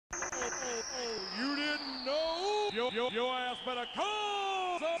You didn't know? Your ass better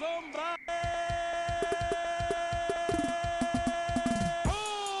call somebody.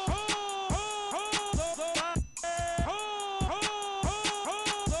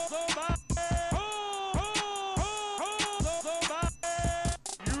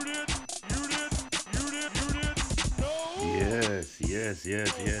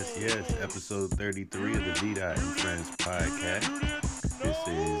 Yes. Episode 33 of the V Dot and Friends podcast. This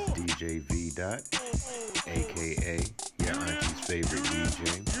is DJ V Dot, aka your auntie's favorite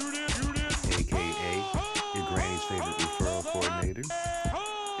DJ, aka your granny's favorite referral coordinator,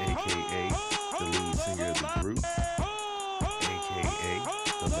 aka the lead singer of the group, aka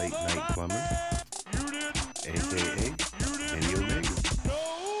the late night plumber, aka Kenny Omega.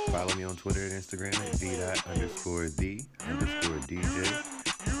 Follow me on Twitter and Instagram at V._the_DJ.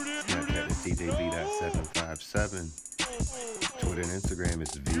 Snapchat is DJV.757. Twitter and Instagram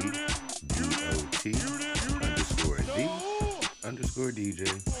is VDOT_the_DJ.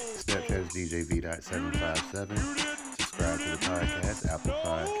 Snapchat is DJV.757. Subscribe to the podcast, Apple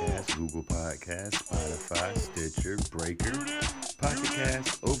Podcasts, Google Podcasts, Spotify, Stitcher, Breaker, Pocket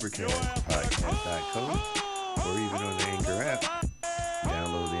Cast, Overcast, Podcast.co, or even on the Anchor app.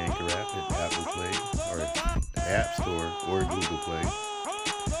 Download the Anchor app at Apple Play or the App Store or Google Play.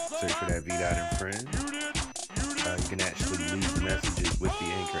 Search for that V Dot and Friends. You can actually leave messages with the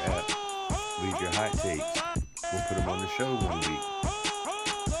Anchor app. Leave your hot takes. We'll put them on the show one week.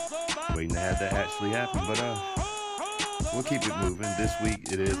 Waiting to have that actually happen, but we'll keep it moving. This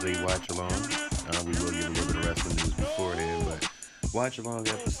week it is a watch along. We will get a little bit of wrestling news beforehand, but watch along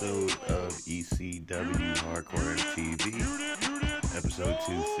episode of ECW Hardcore TV. Episode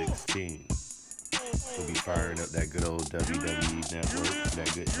 216. We'll be firing up that good old WWE network,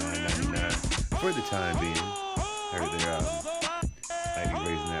 that good $9.99 for the time being. Heard they're might be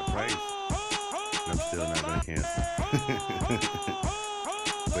raising that price, and I'm still not going to cancel.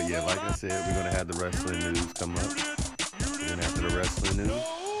 But yeah, like I said, we're going to have the wrestling news come up. And then after the wrestling news,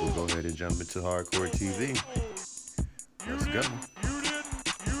 we'll go ahead and jump into Hardcore TV. Let's go.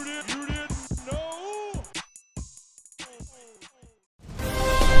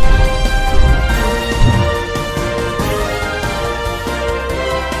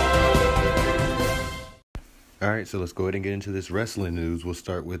 Alright, so let's go ahead and get into this wrestling news. We'll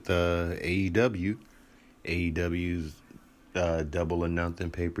start with AEW. AEW's Double or Nothing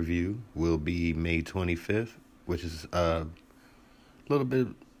pay-per-view will be May 25th, which is a little bit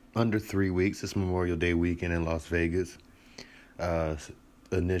under 3 weeks. It's Memorial Day weekend in Las Vegas.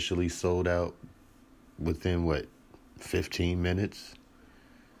 Initially sold out within, 15 minutes?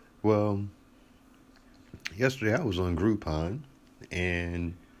 Well, yesterday I was on Groupon,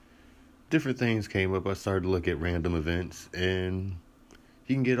 and different things came up. I started to look at random events, and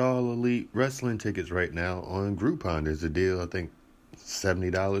you can get all elite wrestling tickets right now on Groupon. There's a deal, I think,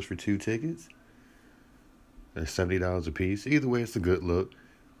 $70 for 2 tickets. They're $70 a piece. Either way, it's a good look.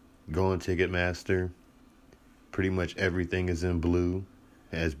 Go on Ticketmaster. Pretty much everything is in blue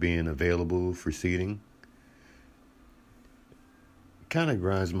as being available for seating. Kind of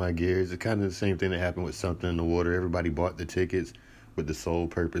grinds my gears. It's kind of the same thing that happened with Something in the Water. Everybody bought the tickets with the sole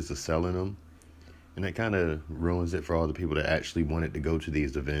purpose of selling them. And that kind of ruins it for all the people that actually wanted to go to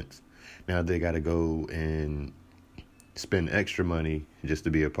these events. Now they got to go and spend extra money just to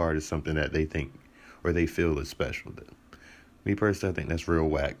be a part of something that they think or they feel is special. Me personally, I think that's real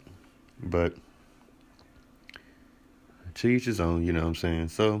whack. But to each his own, you know what I'm saying?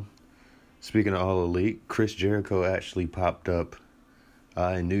 So, speaking of All Elite, Chris Jericho actually popped up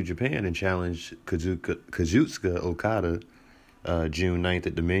in New Japan and challenged Kazuchika Okada June 9th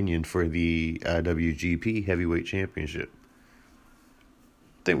at Dominion for the IWGP Heavyweight Championship.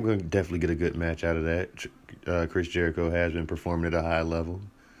 I think we're going to definitely get a good match out of that. Chris Jericho has been performing at a high level.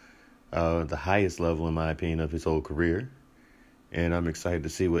 The highest level, in my opinion, of his whole career. And I'm excited to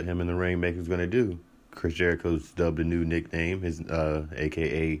see what him and the Rainmaker's going to do. Chris Jericho's dubbed a new nickname, his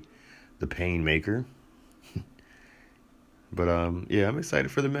a.k.a. the Painmaker. But, yeah, I'm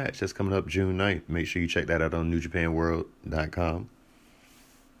excited for the match. That's coming up June 9th. Make sure you check that out on NewJapanWorld.com.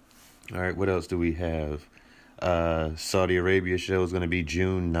 All right, what else do we have? Saudi Arabia show is going to be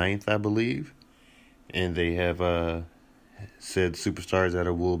June 9th, I believe. And they have said superstars that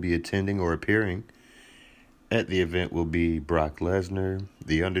will be attending or appearing at the event will be Brock Lesnar,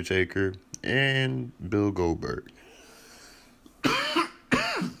 The Undertaker, and Bill Goldberg.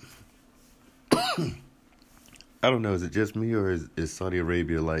 I don't know, is it just me, or is Saudi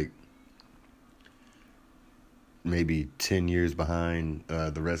Arabia like maybe 10 years behind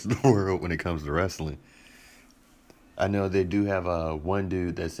the rest of the world when it comes to wrestling? I know they do have one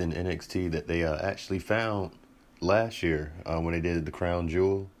dude that's in NXT that they actually found last year when they did the Crown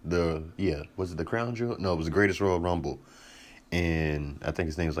Jewel. Was it the Crown Jewel? No, it was the Greatest Royal Rumble. And I think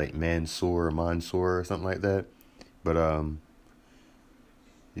his name was like Mansoor or something like that. But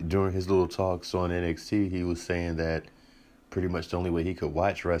during his little talks on NXT, he was saying that pretty much the only way he could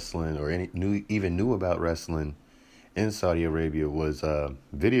watch wrestling or even knew about wrestling in Saudi Arabia was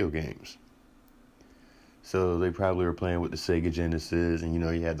video games. So they probably were playing with the Sega Genesis, and you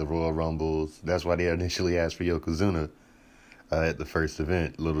had the Royal Rumbles. That's why they initially asked for Yokozuna at the first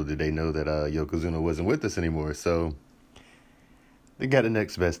event. Little did they know that Yokozuna wasn't with us anymore, so they got the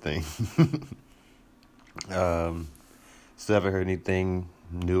next best thing. Still haven't heard anything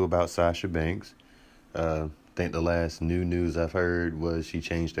new about Sasha Banks. I think the last new news I've heard was she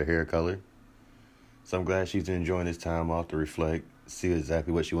changed her hair color. So I'm glad she's enjoying this time off to reflect, see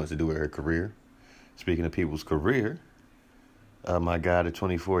exactly what she wants to do with her career. Speaking of people's career, my guy, the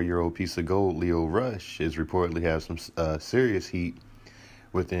 24-year-old piece of gold, Lio Rush, is reportedly have some serious heat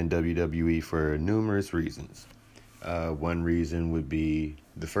within WWE for numerous reasons. One reason would be,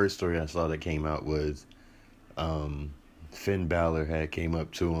 the first story I saw that came out was Finn Balor had came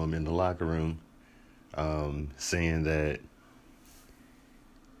up to him in the locker room saying that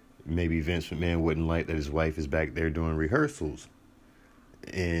maybe Vince McMahon wouldn't like that his wife is back there doing rehearsals.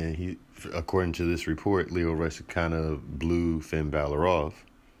 And he, according to this report, Lio Rush kind of blew Finn Balor off.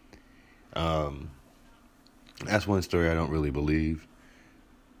 That's one story I don't really believe.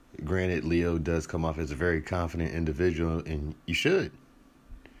 Granted, Lio does come off as a very confident individual, and you should.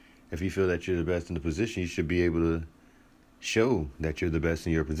 If you feel that you're the best in the position, you should be able to show that you're the best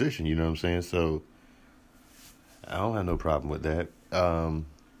in your position. You know what I'm saying? So I don't have no problem with that.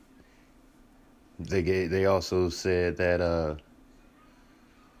 They also said that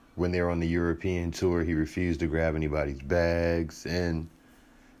when they were on the European tour, he refused to grab anybody's bags, and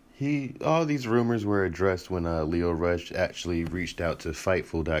all these rumors were addressed when Lio Rush actually reached out to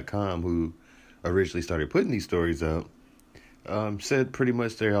Fightful.com, who originally started putting these stories up. Said pretty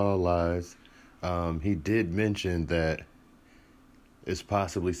much they're all lies. He did mention that it's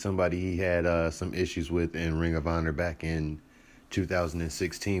possibly somebody he had some issues with in Ring of Honor back in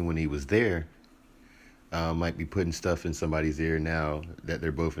 2016 when he was there. Might be putting stuff in somebody's ear now that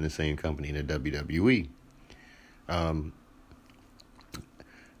they're both in the same company in the WWE. I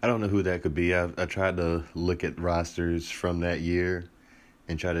don't know who that could be. I tried to look at rosters from that year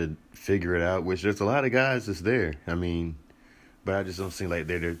and try to figure it out, which there's a lot of guys that's there. I mean, but I just don't seem like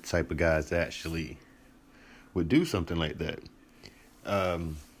they're the type of guys that actually would do something like that.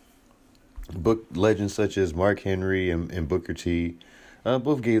 Book legends such as Mark Henry and Booker T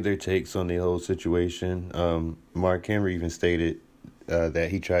both gave their takes on the whole situation. Mark Henry even stated that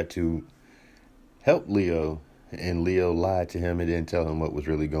he tried to help Lio, and Lio lied to him and didn't tell him what was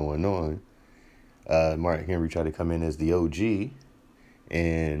really going on. Mark Henry tried to come in as the OG,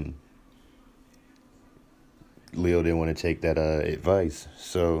 and Lio didn't want to take that advice.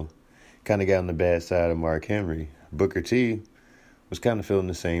 So kind of got on the bad side of Mark Henry. Booker T was kind of feeling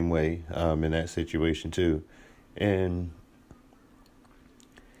the same way in that situation too. And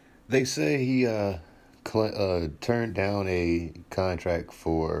they say he turned down a contract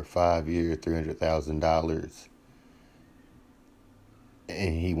for 5 years, $300,000,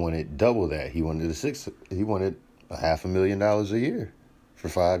 and he wanted double that. He wanted $500,000 a year for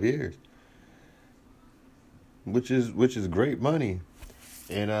 5 years, which is great money.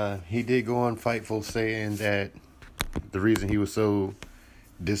 And he did go on Fightful saying that the reason he was so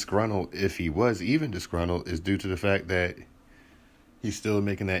disgruntled, if he was even disgruntled, is due to the fact that he's still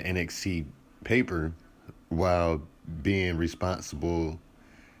making that NXT paper while being responsible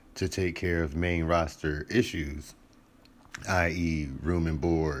to take care of main roster issues, i.e. room and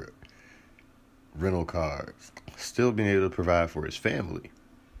board, rental cars, still being able to provide for his family.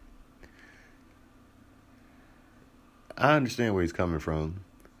 I understand where he's coming from.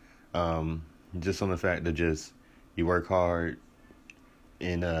 Just on the fact that you work hard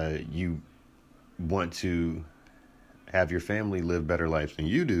and you want to have your family live better lives than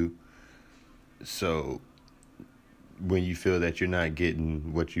you do. So when you feel that you're not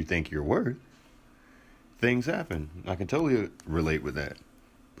getting what you think you're worth, things happen. I can totally relate with that.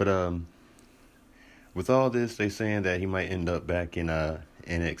 But with all this, they saying that he might end up back in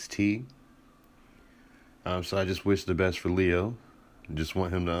NXT. So I just wish the best for Lio. Just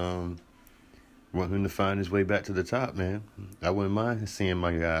want him to find his way back to the top, man. I wouldn't mind seeing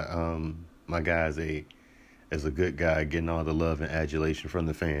my guy as a good guy, getting all the love and adulation from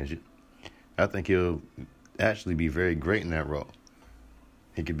the fans. I think he'll actually be very great in that role.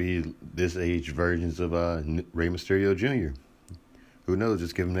 He could be this age versions of Rey Mysterio Jr. Who knows?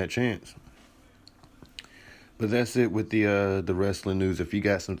 Just give him that chance. But that's it with the wrestling news. If you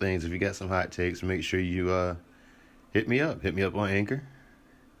got some things, if you got some hot takes, make sure you hit me up. Hit me up on Anchor.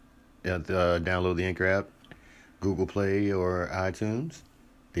 Download the Anchor app, Google Play or iTunes,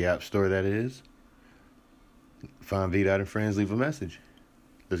 the App Store that is. Find VDOT and Friends, leave a message.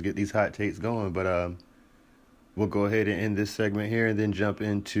 Let's get these hot takes going. But we'll go ahead and end this segment here and then jump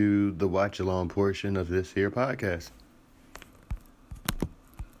into the watch-along portion of this here podcast.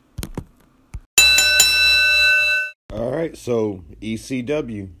 All right, so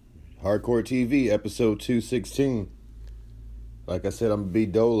ECW, Hardcore TV, episode 216. Like I said, I'm going to be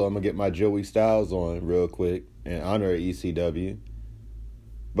Dolo. I'm going to get my Joey Styles on real quick in honor of ECW.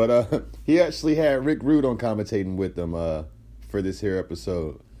 But he actually had Rick Rude on commentating with them for this here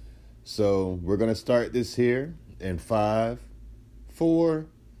episode. So we're going to start this here in 5, 4,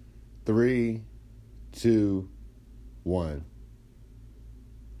 3, 2, 1.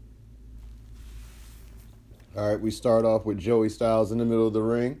 All right, we start off with Joey Styles in the middle of the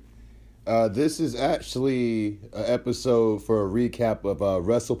ring. This is actually an episode for a recap of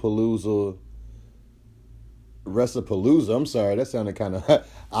WrestlePalooza. I'm sorry, that sounded kind of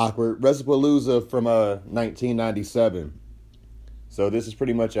awkward. WrestlePalooza from 1997. So this is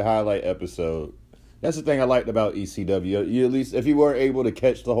pretty much a highlight episode. That's the thing I liked about ECW. You at least, if you weren't able to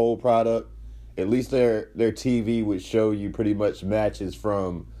catch the whole product, at least their TV would show you pretty much matches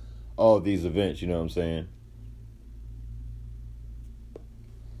from all of these events. You know what I'm saying?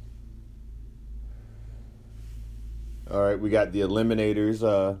 All right, we got the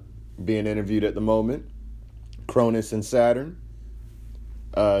Eliminators being interviewed at the moment. Cronus and Saturn.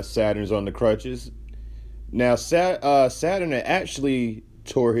 Saturn's on the crutches. Now, Saturn actually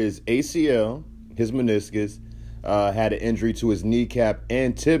tore his ACL, his meniscus, had an injury to his kneecap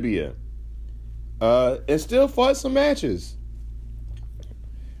and tibia, and still fought some matches.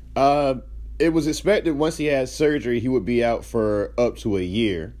 It was expected once he had surgery, he would be out for up to a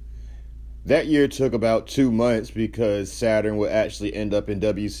year. That year took about 2 months because Saturn would actually end up in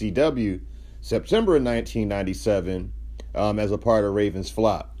WCW September of 1997 as a part of Raven's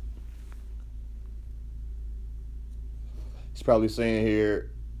flop. He's probably saying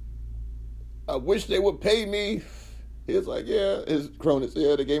here, I wish they would pay me. He's like, yeah, it's Cronus.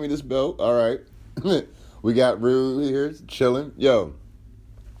 Yeah, they gave me this belt. All right. We got Rude here chilling. Yo,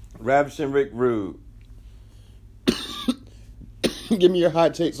 Ravishing Rick Rude. Give me your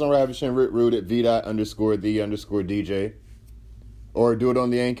hot takes on Ravishing Rick Rude at VDOT_the_DJ. Or do it on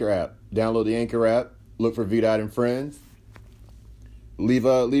the Anchor app. Download the Anchor app. Look for VDOT and Friends.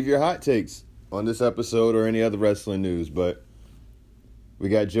 Leave your hot takes on this episode or any other wrestling news. But we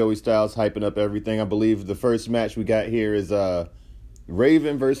got Joey Styles hyping up everything. I believe the first match we got here is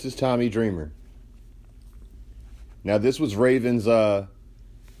Raven versus Tommy Dreamer. Now, this was Raven's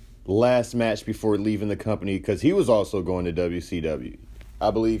last match before leaving the company because he was also going to WCW. I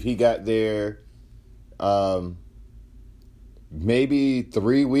believe he got there maybe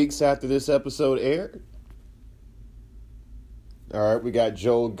 3 weeks after this episode aired. All right, we got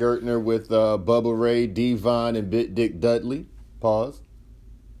Joel Gertner with Bubba Ray, D-Von, and Big Dick Dudley. Pause.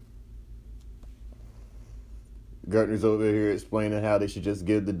 Gertner's over here explaining how they should just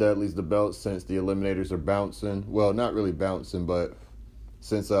give the Dudleys the belt since the Eliminators are bouncing. Well, not really bouncing, but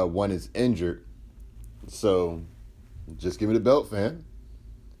since one is injured. So, just give me the belt, fam.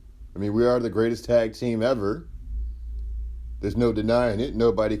 I mean, we are the greatest tag team ever. There's no denying it.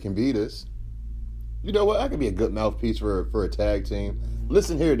 Nobody can beat us. You know what? I could be a good mouthpiece for a tag team.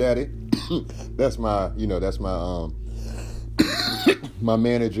 Listen here, Daddy. That's my my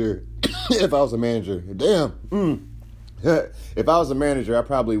manager. If I was a manager, damn. If I was a manager,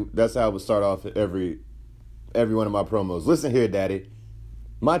 that's how I would start off every one of my promos. Listen here, Daddy.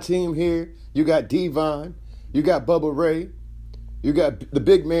 My team here, you got D-Von, you got Bubba Ray, you got the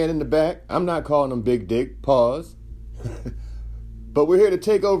big man in the back. I'm not calling him Big Dick. Pause. But we're here to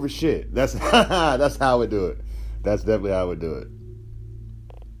take over shit. That's how we do it. That's definitely how we do it.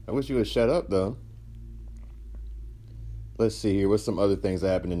 I wish you would shut up, though. Let's see here. What's some other things that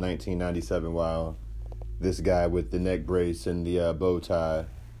happened in 1997 while this guy with the neck brace and the bow tie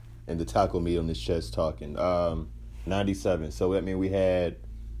and the taco meat on his chest talking? 97. So, I mean,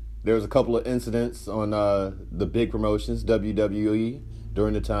 there was a couple of incidents on the big promotions, WWE,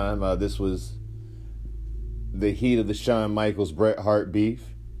 during the time. This was the heat of the Shawn Michaels, Bret Hart beef.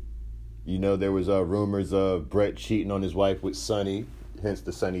 You know, there was rumors of Bret cheating on his wife with Sunny, hence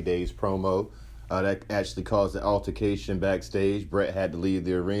the Sunny Days promo. That actually caused an altercation backstage. Bret had to leave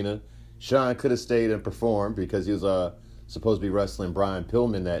the arena. Shawn could have stayed and performed because he was supposed to be wrestling Brian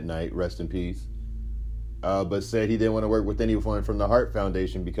Pillman that night, rest in peace, but said he didn't want to work with anyone from the Hart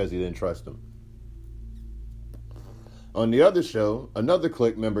Foundation because he didn't trust him. On the other show, another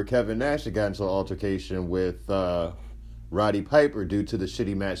Clique member, Kevin Nash, had got into an altercation with Roddy Piper due to the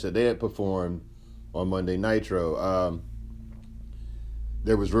shitty match that they had performed on Monday Nitro.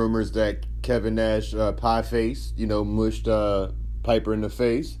 There was rumors that Kevin Nash pie face, mushed Piper in the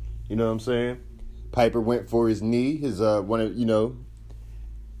face. You know what I'm saying? Piper went for his knee.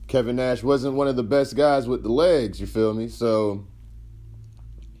 Kevin Nash wasn't one of the best guys with the legs. You feel me? So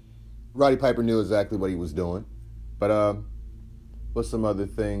Roddy Piper knew exactly what he was doing. But what's some other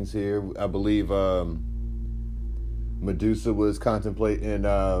things here? I believe Medusa was contemplating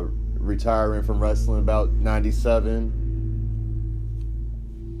retiring from wrestling about 97.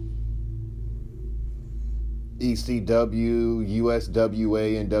 ECW,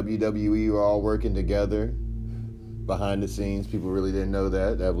 USWA, and WWE were all working together behind the scenes. People really didn't know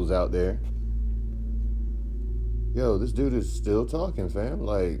that. That was out there. Yo, this dude is still talking, fam.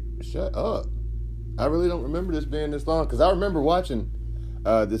 Like, shut up. I really don't remember this being this long, because I remember watching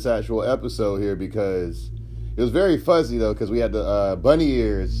this actual episode here, because it was very fuzzy, though, because we had the bunny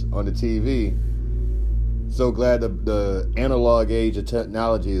ears on the TV. So glad the analog age of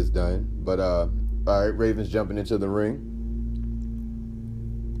technology is done. But, all right, Ravens jumping into the ring.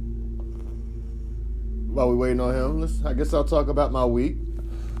 While we're waiting on him, I guess I'll talk about my week,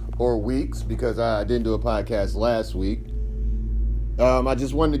 or weeks, because I didn't do a podcast last week. I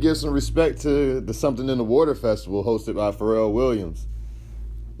just wanted to give some respect to the Something in the Water Festival hosted by Pharrell Williams.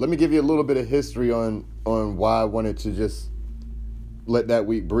 Let me give you a little bit of history on why I wanted to just let that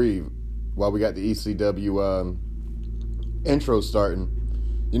week breathe while we got the ECW intro starting.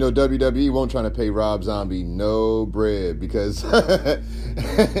 WWE won't try to pay Rob Zombie no bread because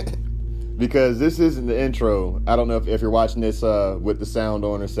because this isn't the intro. I don't know if you're watching this with the sound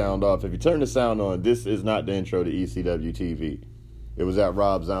on or sound off. If you turn the sound on, this is not the intro to ECW TV. It was that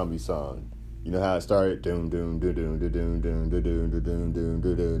Rob Zombie song. You know how it started? Doom doom doom doom doom doom doom doom doom doom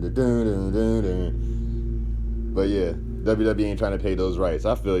doom doom doom doom. But yeah, WWE ain't trying to pay those rights.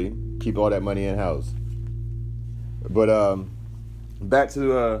 I feel you. Keep all that money in house. But back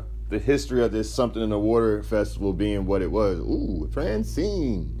to the history of this Something in the Water Festival being what it was. Ooh,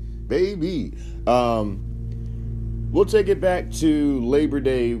 Francine, baby. We'll take it back to Labor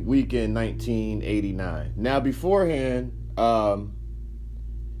Day weekend 1989. Now, beforehand,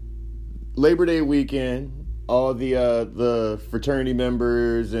 Labor Day weekend, all the fraternity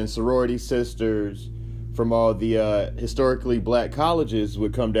members and sorority sisters from all the historically black colleges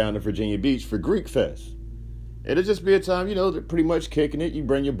would come down to Virginia Beach for Greek Fest. It'll just be a time, they're pretty much kicking it. You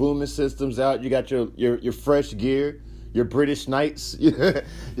bring your booming systems out. You got your fresh gear, your British Knights. You know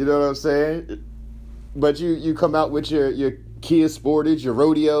what I'm saying? But you come out with your Kia Sportage, your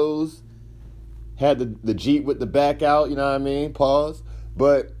rodeos. Had the Jeep with the back out, you know what I mean? Pause.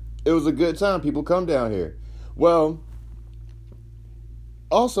 But it was a good time. People come down here. Well,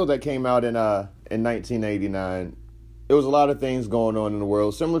 also that came out in 1989. There was a lot of things going on in the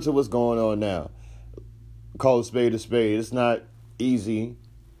world, similar to what's going on now. Call a spade a spade. It's not easy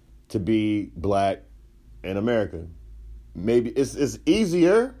to be black in America. Maybe it's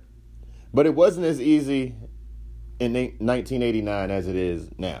easier, but it wasn't as easy in 1989 as it is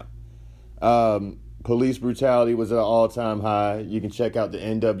now. Police brutality was at an all-time high. You can check out the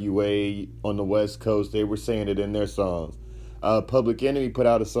NWA on the West Coast. They were saying it in their songs. Public Enemy put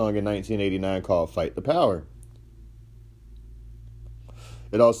out a song in 1989 called Fight the Power.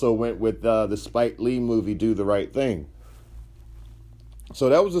 It also went with the Spike Lee movie, Do the Right Thing. So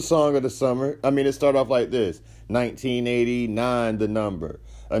that was the song of the summer. I mean, it started off like this. 1989, the number.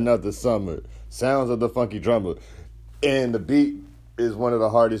 Another summer. Sounds of the Funky Drummer. And the beat is one of the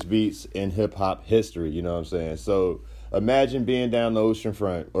hardest beats in hip-hop history. You know what I'm saying? So imagine being down the ocean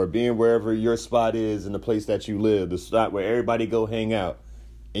front or being wherever your spot is in the place that you live, the spot where everybody go hang out.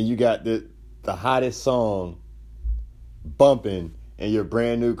 And you got the hottest song bumping in your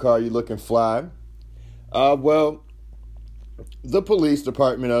brand new car, you looking fly. Well, the police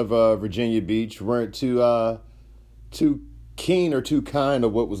department of Virginia Beach weren't too keen or too kind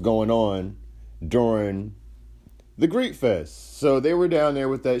of what was going on during the Greek Fest. So they were down there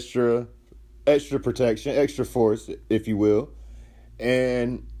with extra protection, extra force, if you will.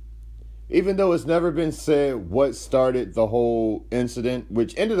 And even though it's never been said what started the whole incident,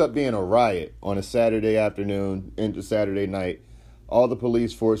 which ended up being a riot on a Saturday afternoon into Saturday night, all the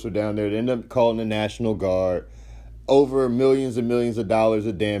police force were down there. They ended up calling the National Guard. Over millions and millions of dollars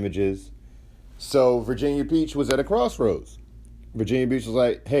of damages. So Virginia Beach was at a crossroads. Virginia Beach was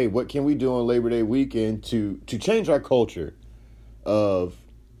like, hey, what can we do on Labor Day weekend to change our culture of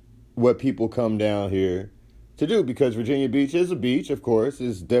what people come down here to do? Because Virginia Beach is a beach, of course.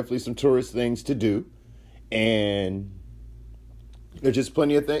 There's definitely some tourist things to do. And there's just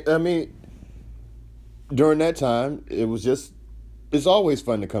plenty of things. I mean, during that time, it's always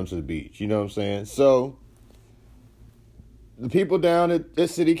fun to come to the beach. You know what I'm saying? So the people down at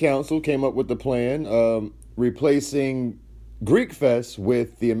City Council came up with the plan, replacing Greek Fest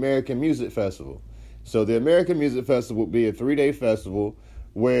with the American Music Festival. So the American Music Festival will be a 3-day festival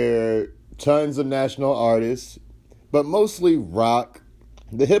where tons of national artists, but mostly rock.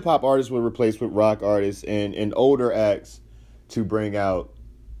 The hip-hop artists were replaced with rock artists and older acts to bring out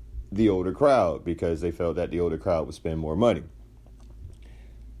the older crowd because they felt that the older crowd would spend more money.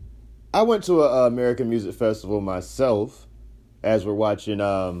 I went to an American Music Festival myself as we're watching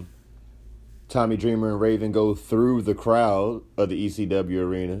Tommy Dreamer and Raven go through the crowd of the ECW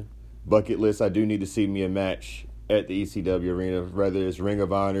arena. Bucket list, I do need to see me a match at the ECW arena, whether it's Ring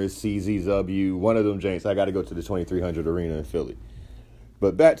of Honor, CZW, one of them janks. I got to go to the 2300 arena in Philly.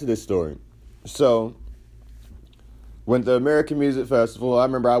 But back to this story. So, when the American Music Festival, I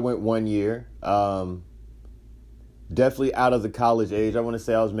remember I went one year. Definitely out of the college age. I want to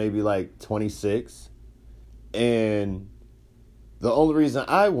say I was maybe like 26. And the only reason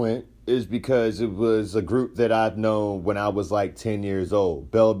I went is because it was a group that I've known when I was like 10 years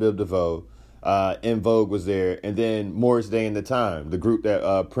old. Belle Biv DeVoe, En Vogue was there, and then Morris Day and the Time, the group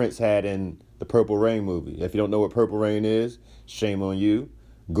that Prince had in the Purple Rain movie. If you don't know what Purple Rain is, shame on you.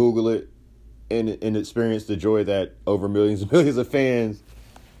 Google it and experience the joy that over millions and millions of fans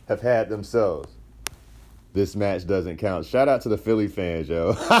have had themselves. This match doesn't count. Shout out to the Philly fans,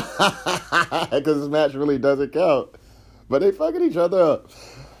 yo. Because this match really doesn't count. But they fucking each other up.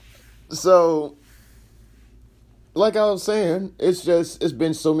 So, like I was saying, it's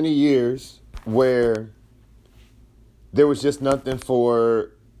been so many years where there was just nothing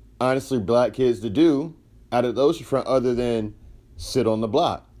for, honestly, black kids to do out of the oceanfront other than sit on the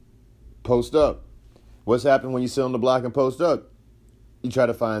block, post up. What's happened when you sit on the block and post up? You try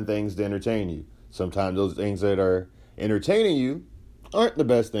to find things to entertain you. Sometimes those things that are entertaining you aren't the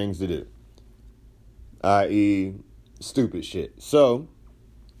best things to do, i.e. stupid shit. So,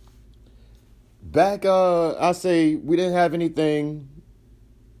 back, I say we didn't have anything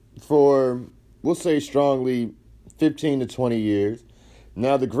for, we'll say strongly, 15 to 20 years.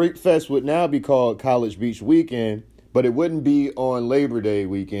 Now, the Greek Fest would now be called College Beach Weekend, but it wouldn't be on Labor Day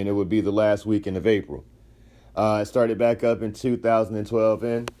weekend. It would be the last weekend of April. It started back up in 2012,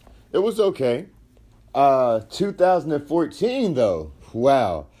 and it was okay. 2014, though,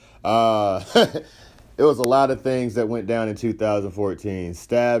 wow. It was a lot of things that went down in 2014.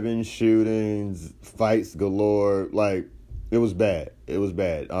 Stabbing, shootings, fights galore. Like, it was bad. It was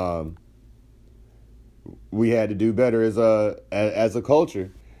bad. We had to do better as a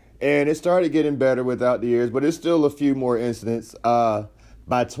culture. And it started getting better without the years, but it's still a few more incidents. By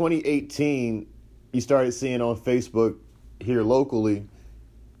 2018, you started seeing on Facebook here locally,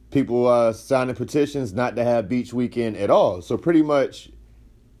 people signing petitions not to have beach weekend at all. So pretty much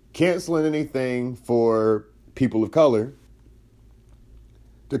canceling anything for people of color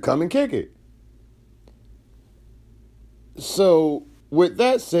to come and kick it. So with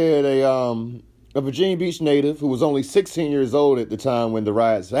that said, a Virginia Beach native who was only 16 years old at the time when the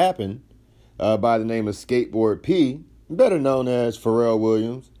riots happened, by the name of Skateboard P, better known as Pharrell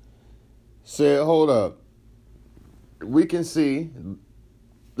Williams, said, hold up, we can see,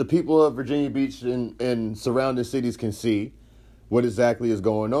 the people of Virginia Beach and surrounding cities can see what exactly is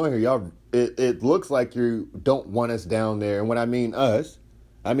going on here. Y'all, it looks like you don't want us down there. And when I mean us,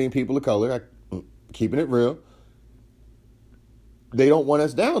 I mean people of color, keeping it real. They don't want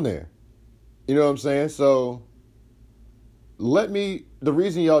us down there. You know what I'm saying? So the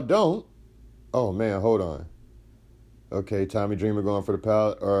reason y'all don't, oh man, hold on. Okay, Tommy Dreamer going for the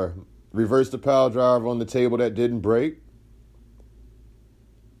pile, or reverse the pile driver on the table that didn't break.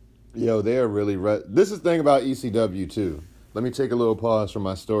 Yo, they're really, this is the thing about ECW too. Let me take a little pause from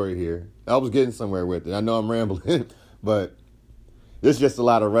my story here. I was getting somewhere with it. I know I'm rambling, but there's just a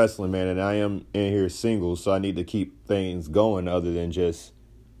lot of wrestling, man, and I am in here single, so I need to keep things going other than just,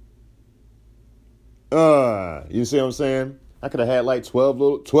 you see what I'm saying? I could have had like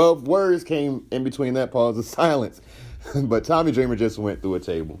 12 words came in between that pause of silence, but Tommy Dreamer just went through a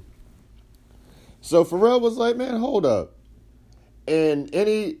table. So Pharrell was like, man, hold up. And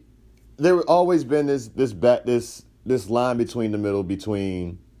there would always been this line between the middle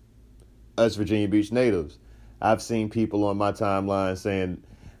between us Virginia Beach natives. I've seen people on my timeline saying,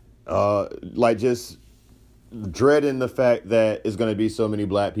 like just dreading the fact that it's going to be so many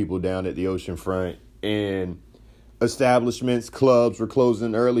black people down at the oceanfront, and establishments, clubs were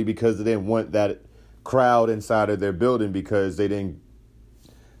closing early because they didn't want that crowd inside of their building, because they didn't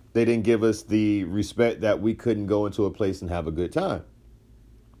give us the respect that we couldn't go into a place and have a good time.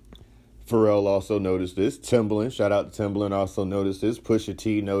 Pharrell also noticed this. Timbaland, shout out to Timbaland, also noticed this. Pusha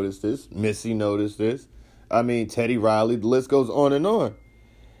T noticed this. Missy noticed this. I mean, Teddy Riley, the list goes on and on.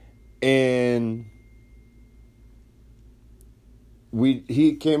 And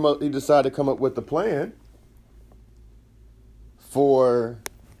he decided to come up with a plan for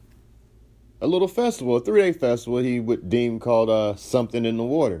a little festival, a 3-day festival he would deem called Something in the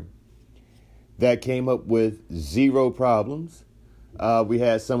Water. That came up with zero problems. We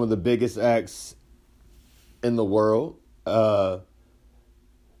had some of the biggest acts in the world.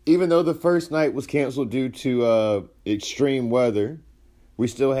 Even though the first night was canceled due to extreme weather, we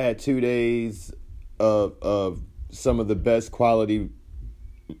still had 2 days of some of the best quality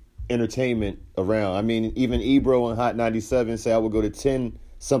entertainment around. I mean, even Ebro and Hot 97 say I would go to 10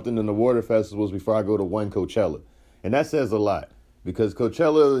 Something in the Water festivals before I go to one Coachella. And that says a lot, because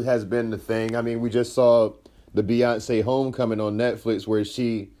Coachella has been the thing. I mean, we just saw the Beyonce Homecoming on Netflix, where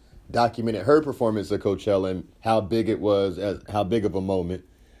she documented her performance at Coachella and how big it was, how big of a moment.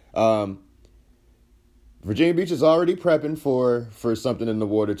 Virginia Beach is already prepping for Something in the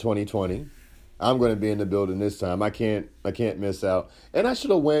Water 2020. I'm going to be in the building this time. I can't miss out. And I should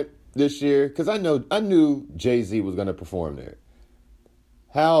have went this year because I knew Jay-Z was going to perform there.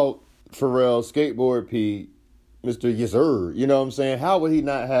 How Pharrell, Skateboard Pete, Mr. Yes Sir, you know what I'm saying? How would he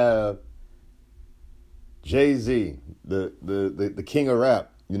not have Jay-Z, the king of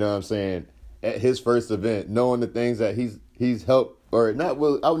rap, you know what I'm saying, at his first event, knowing the things that he's helped, or not,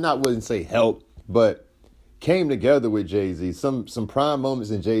 I wouldn't say help, but came together with Jay-Z. Some prime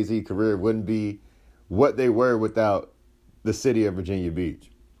moments in Jay-Z's career wouldn't be what they were without the city of Virginia Beach.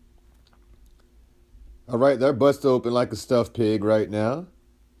 All right, they're busted open like a stuffed pig right now,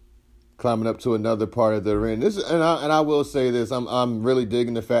 climbing up to another part of the arena. And I will say this, I'm really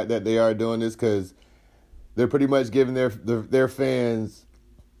digging the fact that they are doing this, because they're pretty much giving their fans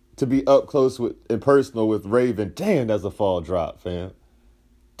to be up close and personal with Raven. Damn, that's a fall drop, fam.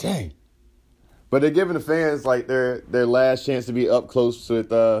 Dang. But they're giving the fans like their last chance to be up close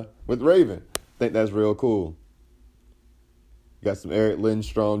with Raven. I think that's real cool. Got some Eric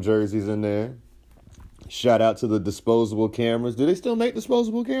Lindstrom jerseys in there. Shout out to the disposable cameras. Do they still make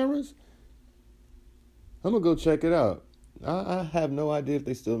disposable cameras? I'm going to go check it out. I have no idea if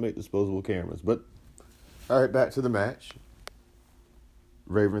they still make disposable cameras. But, all right, back to the match.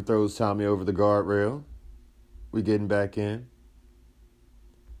 Raven throws Tommy over the guardrail. We getting back in.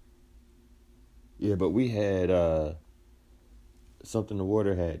 Yeah, but we had Something in the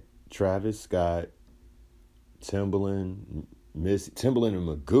Water had Travis Scott, Timbaland, Timbaland and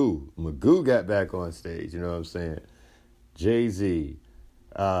Magoo. Magoo got back on stage, you know what I'm saying? Jay-Z.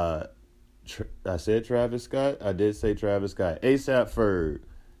 I said Travis Scott? I did say Travis Scott. A$AP Ferg,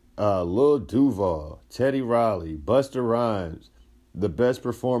 Lil Duval, Teddy Riley, Busta Rhymes, the best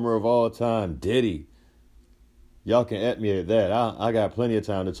performer of all time, Diddy. Y'all can at me at that. I got plenty of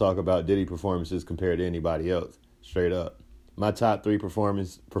time to talk about Diddy performances compared to anybody else. Straight up. My top 3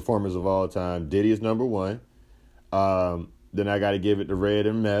 performers of all time. Diddy is number 1. Then I got to give it to Red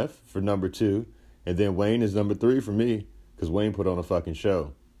and Meth for number 2. And then Wayne is number 3 for me, because Wayne put on a fucking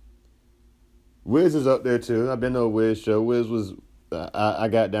show. Wiz is up there too. I've been to a Wiz show. Wiz was, I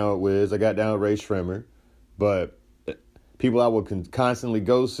got down with Wiz. I got down with Ray Shrimmer. But people I would constantly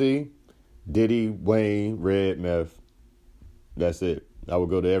go see, Diddy, Wayne, Red, Meth. That's it. I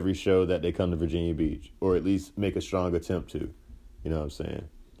would go to every show that they come to Virginia Beach, or at least make a strong attempt to. You know what I'm saying?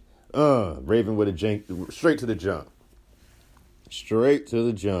 Raven with a jank, straight to the jump. Straight to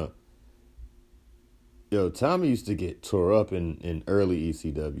the jump. Yo, Tommy used to get tore up in early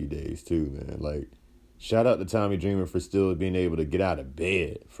ECW days too, man. Like, shout out to Tommy Dreamer for still being able to get out of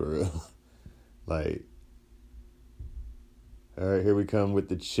bed, for real. Like, all right, here we come with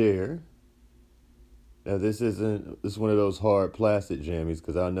the chair. Now, this is one of those hard plastic jammies,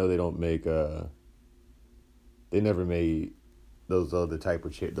 because I know they don't make, they never made those other type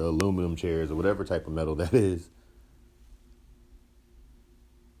of the aluminum chairs or whatever type of metal that is.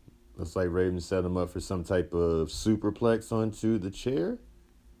 Looks like Raven set him up for some type of superplex onto the chair.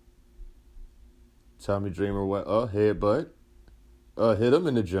 Tommy Dreamer went, headbutt. Hit him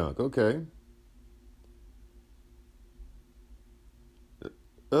in the junk, okay.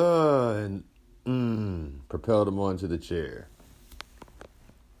 And propelled him onto the chair.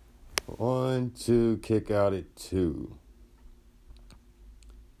 1, 2, kick out at 2.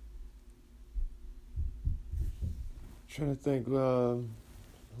 Trying to think,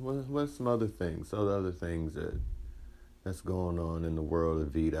 what's some other things? Some other things that's going on in the world of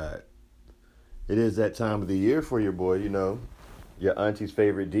VDOT. It is that time of the year for your boy, you know. Your auntie's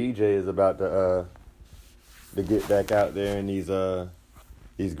favorite DJ is about to get back out there in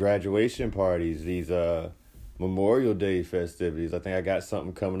these graduation parties, these Memorial Day festivities. I think I got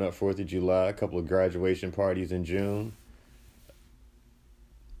something coming up 4th of July, a couple of graduation parties in June.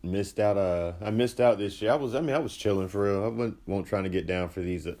 I missed out this year. I was chilling for real. I wasn't trying to get down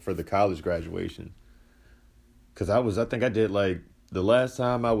for the college graduation. Cause I think I did like the last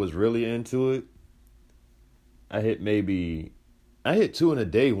time I was really into it. I hit 2 in a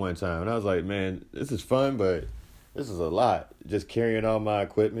day one time, and I was like, man, this is fun, but this is a lot. Just carrying all my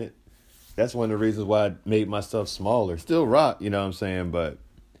equipment. That's one of the reasons why I made my stuff smaller. Still rock, you know what I'm saying, but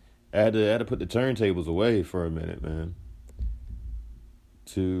I had to put the turntables away for a minute, man.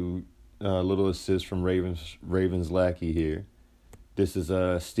 To little assist from Ravens Lackey here. This is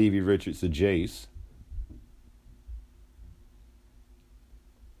Stevie Richards of Jace.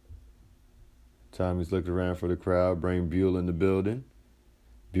 Tommy's looked around for the crowd. Bring Bueller in the building.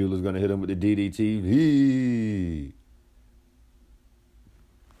 Bueller's going to hit him with the DDT.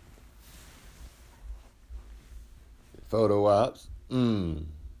 Photo ops.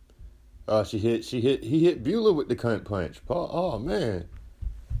 Oh, he hit Bueller with the cunt punch. Oh, man.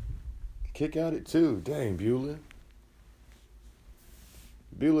 Kick out at 2. Dang, Bueller.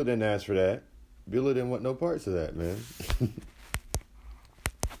 Bueller didn't ask for that. Bueller didn't want no parts of that, man.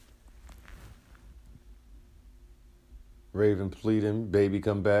 Raven pleading, baby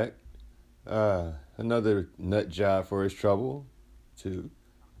come back. Another nut job for his trouble, too.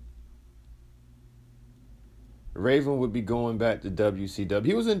 Raven would be going back to WCW.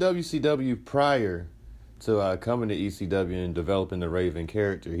 He was in WCW prior to coming to ECW and developing the Raven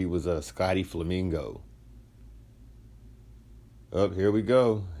character. He was Scotty Flamingo. Here we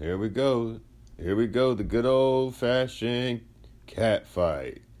go. The good old-fashioned cat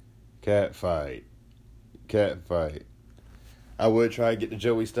fight. I would try to get to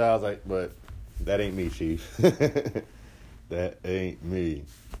Joey Styles, but that ain't me, Chief. That ain't me.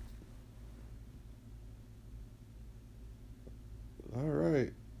 All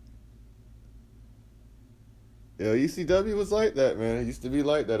right. Yeah, ECW was like that, man. It used to be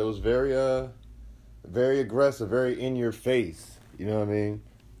like that. It was very aggressive, very in your face. You know what I mean?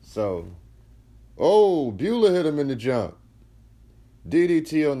 So, Bueller hit him in the jump.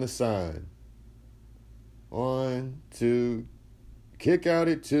 DDT on the sign. 1, 2, kick out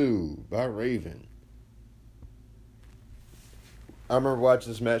at 2 by Raven. I remember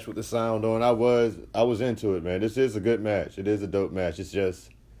watching this match with the sound on. I was into it, man. This is a good match. It is a dope match. It's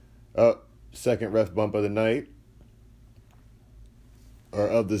just second ref bump of the night. Or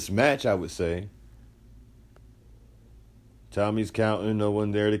of this match, I would say. Tommy's counting, no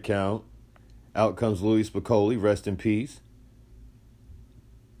one there to count. Out comes Louis Spicolli, rest in peace.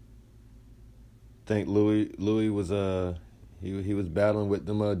 I think Louis was he was battling with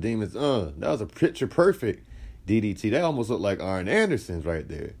them demons. That was a picture perfect DDT. That almost looked like Arn Anderson's right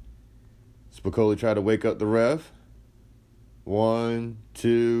there. Spicolli tried to wake up the ref. 1,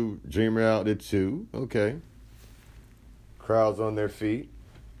 2, Dreamer out at 2. Okay. Crowds on their feet.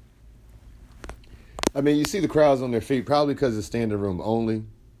 I mean, you see the crowds on their feet probably because it's standing room only.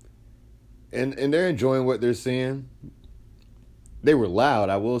 And they're enjoying what they're seeing. They were loud.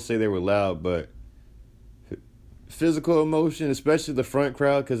 I will say they were loud, but physical emotion, especially the front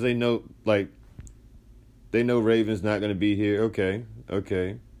crowd, because they know Raven's not going to be here. Okay.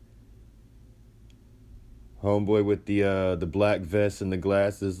 Homeboy with the black vest and the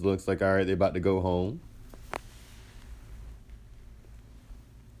glasses looks like, all right, they're about to go home.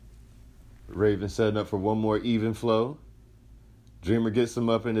 Raven setting up for one more even flow. Dreamer gets him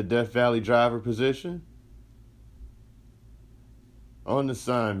up in the Death Valley driver position. On the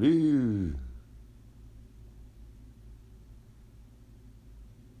sign. Ew.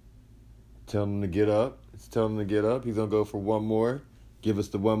 Tell him to get up. It's telling him to get up. He's going to go for one more. Give us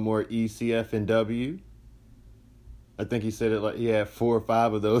the one more ECF and W. I think he said it like he had 4 or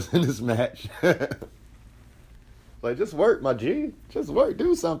 5 of those in this match. Like, just work, my G. Just work.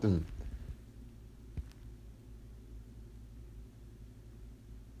 Do something.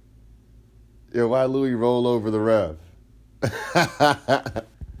 Yeah, why Louis roll over the ref?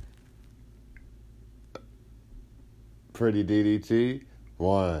 Pretty DDT.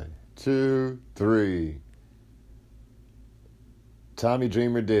 1, 2, 3. Tommy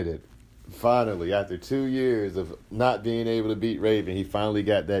Dreamer did it. Finally, after 2 years of not being able to beat Raven, he finally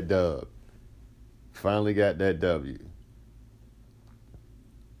got that dub. Finally got that W.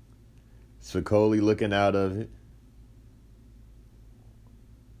 Spicolli looking out of it.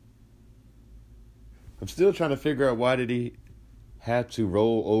 I'm still trying to figure out why did he have to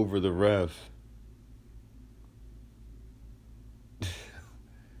roll over the ref.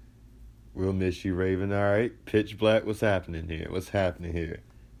 We'll miss you, Raven. All right. Pitch Black, what's happening here? What's happening here?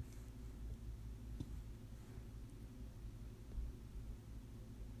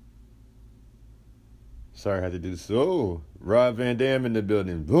 Sorry I had to do this. Oh, Rob Van Dam in the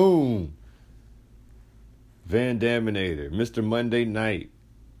building. Boom. Van Daminator. Mr. Monday Night.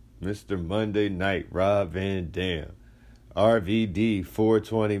 Mr. Monday Night. Rob Van Dam. RVD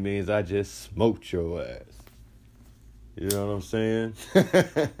 420 means I just smoked your ass. You know what I'm saying?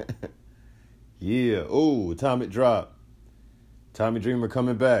 Yeah. Oh, atomic drop. Tommy Dreamer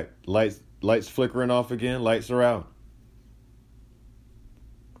coming back. Lights flickering off again. Lights are out.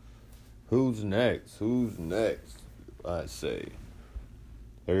 Who's next? Who's next? I say.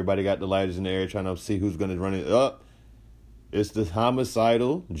 Everybody got the lighters in the air trying to see who's going to run it up. It's the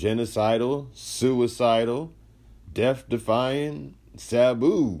homicidal, genocidal, suicidal, death-defying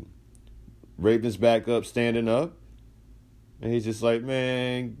Sabu. Raven's back up, standing up. And he's just like,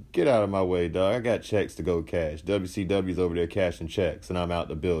 man, get out of my way, dog. I got checks to go cash. WCW's over there cashing checks, and I'm out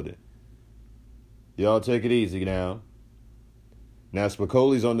the building. Y'all take it easy now. Now,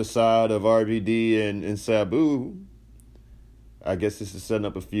 Spicoli's on the side of RVD and Sabu. I guess this is setting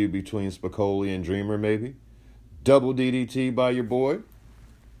up a feud between Spicoli and Dreamer, maybe. Double DDT by your boy.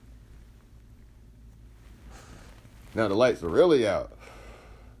 Now the lights are really out.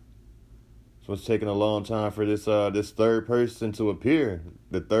 So it's taking a long time for this third person to appear.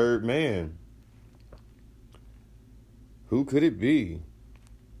 The third man. Who could it be?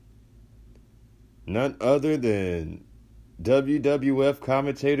 None other than WWF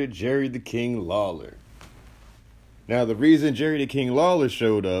commentator Jerry the King Lawler. Now, the reason Jerry the King Lawler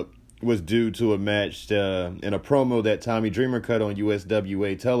showed up was due to a match in a promo that Tommy Dreamer cut on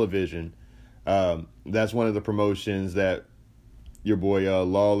USWA television. That's one of the promotions that your boy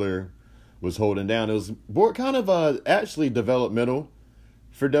Lawler was holding down. It was kind of actually developmental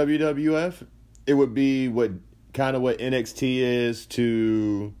for WWF. It would be what NXT is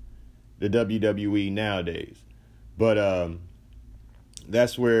to the WWE nowadays. But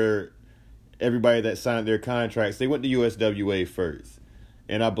that's where everybody that signed their contracts, they went to USWA first.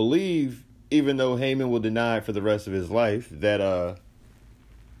 And I believe, even though Heyman will deny it for the rest of his life, that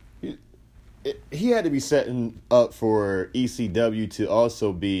he had to be setting up for ECW to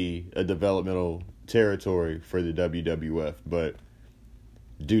also be a developmental territory for the WWF. But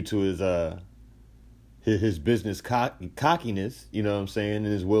due to his business cockiness, you know what I'm saying, and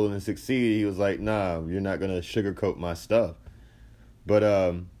his willing to succeed, he was like, nah, you're not going to sugarcoat my stuff.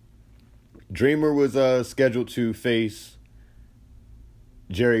 But Dreamer was scheduled to face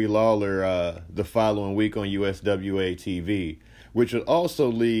Jerry Lawler the following week on USWA TV, which would also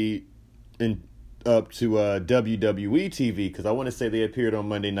lead up to WWE TV, because I want to say they appeared on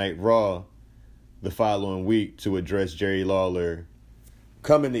Monday Night Raw the following week to address Jerry Lawler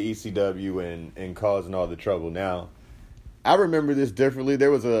coming to ECW and causing all the trouble. Now, I remember this differently.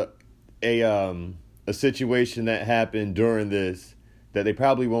 There was a situation that happened during this that they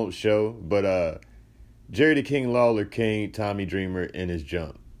probably won't show, but Jerry the King Lawler caned Tommy Dreamer in his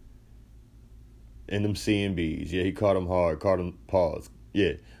jump. In them CMBs. Yeah, he caught him hard, caught him pause.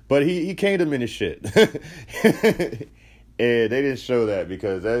 Yeah. But he caned him in his shit. And they didn't show that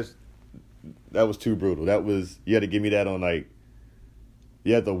because that was too brutal. You had to give me that on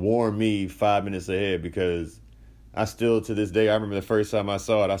you had to warn me 5 minutes ahead, because I still, to this day, I remember the first time I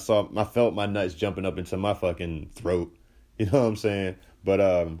saw it, I felt my nuts jumping up into my fucking throat. You know what I'm saying? But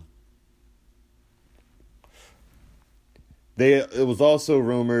it was also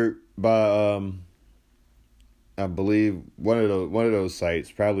rumored by I believe one of those sites,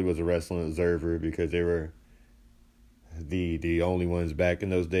 probably was a Wrestling Observer, because they were the only ones back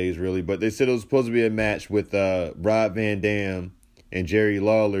in those days, really. But they said it was supposed to be a match with Rob Van Dam and Jerry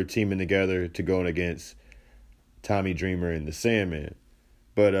Lawler teaming together to go against Tommy Dreamer and the Sandman.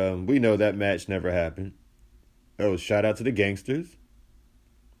 But we know that match never happened. Oh, shout out to the Gangsters.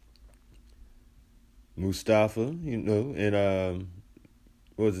 Mustafa, and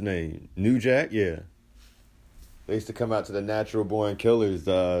what was his name? New Jack, yeah. They used to come out to the Natural Born Killers,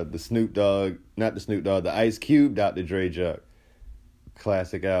 the Snoop Dogg, not the Snoop Dogg, the Ice Cube, Dr. Dre Jock.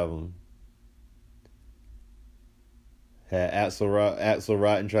 Classic album. Had Axl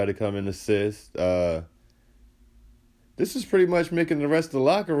Rotten try to come and assist. This is pretty much making the rest of the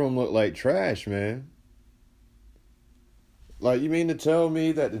locker room look like trash, man. Like, you mean to tell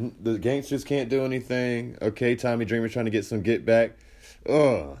me that the Gangsters can't do anything? Okay, Tommy Dreamer trying to get some get back.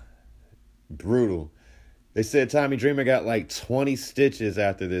 Ugh. Brutal. They said Tommy Dreamer got 20 stitches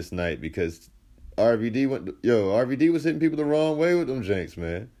after this night because RVD was hitting people the wrong way with them janks,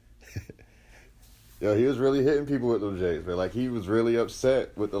 man. Yo, he was really hitting people with them janks, man. Like, he was really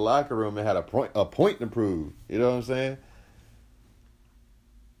upset with the locker room and had a point to prove. You know what I'm saying?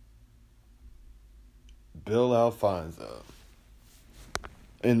 Bill Alfonso.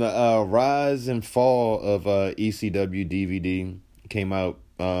 In the rise and fall of ECW DVD came out,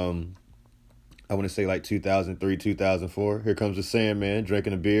 I want to say like 2003, 2004. Here comes the Sandman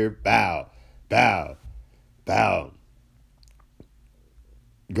drinking a beer. Bow, bow, bow.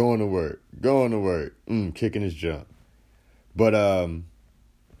 Going to work. Kicking his jump. But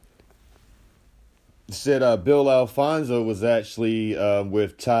said Bill Alfonso was actually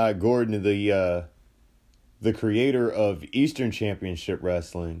with Todd Gordon, the creator of Eastern Championship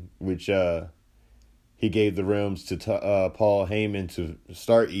Wrestling, which he gave the realms to Paul Heyman to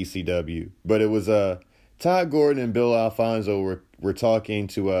start ECW. But it was Todd Gordon and Bill Alfonso were talking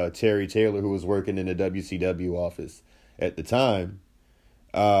to Terry Taylor, who was working in the WCW office at the time.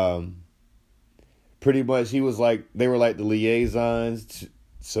 Pretty much they were like the liaisons,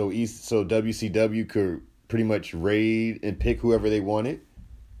 so WCW could pretty much raid and pick whoever they wanted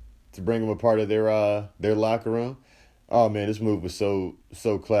to bring them a part of their locker room. Oh man, this move was so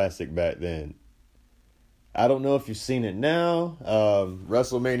classic back then. I don't know if you've seen it now.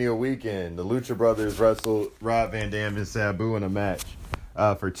 WrestleMania weekend, the Lucha Brothers wrestled Rob Van Dam and Sabu in a match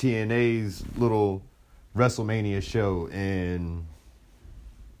for TNA's little WrestleMania show, and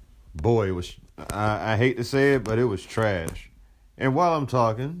boy, it was. I hate to say it, but it was trash. And while I'm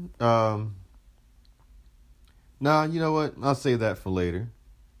talking, you know what? I'll save that for later,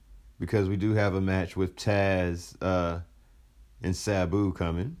 because we do have a match with Taz and Sabu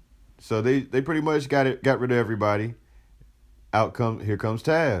coming. So they pretty much got rid of everybody. Here comes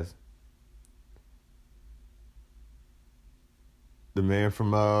Taz. The man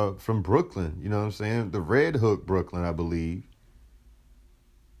from Brooklyn, you know what I'm saying? The Red Hook, Brooklyn, I believe.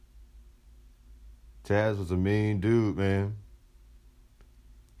 Taz was a mean dude, man.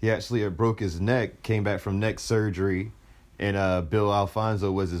 He actually broke his neck, came back from neck surgery, and Bill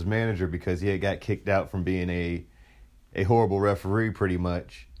Alfonso was his manager because he had got kicked out from being a horrible referee pretty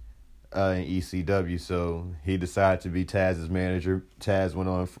much in ECW. So he decided to be Taz's manager. Taz went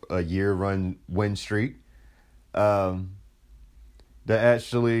on a year-run win streak. That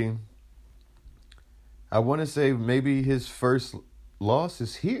actually, I want to say maybe his first loss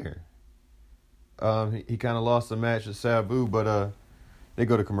is here. He kind of lost the match at Sabu, but they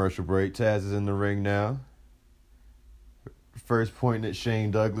go to commercial break. Taz is in the ring now. First pointing at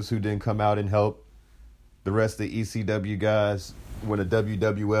Shane Douglas, who didn't come out and help the rest of the ECW guys when a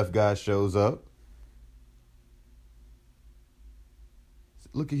WWF guy shows up.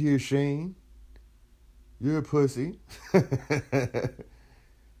 Look at here, Shane. You're a pussy. And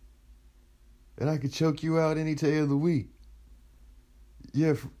I could choke you out any day of the week.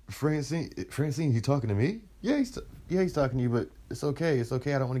 Yeah, Francine, he talking to me? Yeah, he's talking to you, but it's okay. It's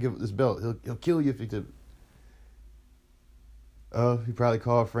okay. I don't want to give up this belt. He'll kill you if he did. He probably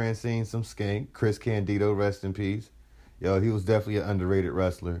called Francine some skank. Chris Candido, rest in peace. Yo, he was definitely an underrated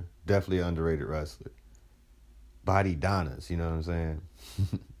wrestler. Body Donnas, you know what I'm saying?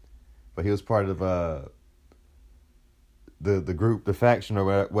 But he was part of the group, the faction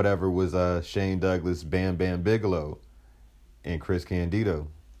or whatever was Shane Douglas, Bam Bam Bigelow, and Chris Candido.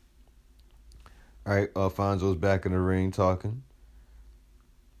 All right, Alfonso's back in the ring talking.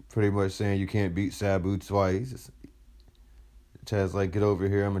 Pretty much saying you can't beat Sabu twice. Taz like, get over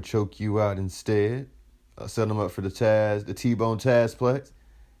here, I'm going to choke you out instead. I'll set him up for the T-Bone Tazplex.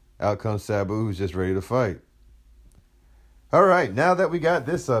 Out comes Sabu, who's just ready to fight. All right, now that we got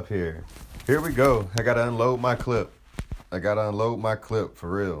this up here we go. I got to unload my clip for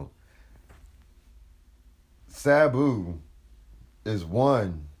real. Sabu is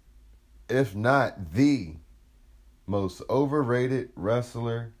one, if not the most overrated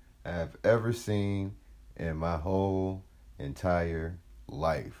wrestler I've ever seen in my whole entire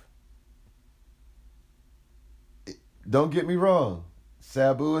life. Don't get me wrong,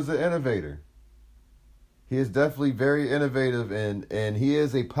 Sabu is an innovator. He is definitely very innovative, and he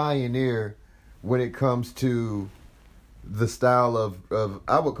is a pioneer when it comes to the style of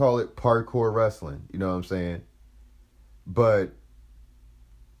I would call it parkour wrestling, you know what I'm saying? But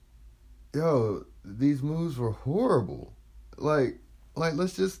yo, these moves were horrible. Like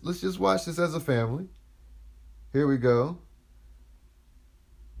let's just watch this as a family. Here we go.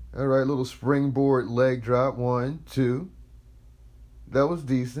 All right, little springboard leg drop. 1, 2. That was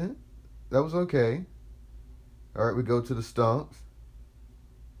decent. That was okay. All right, we go to the stomps.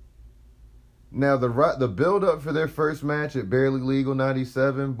 Now, the build-up for their first match at Barely Legal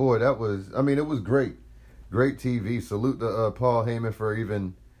 97, boy, it was great. Great TV. Salute to Paul Heyman for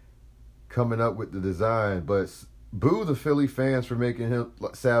even coming up with the design. But boo the Philly fans for making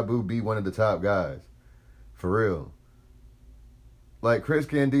Sabu be one of the top guys. For real. Like, Chris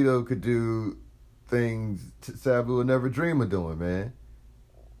Candido could do things Sabu would never dream of doing, man.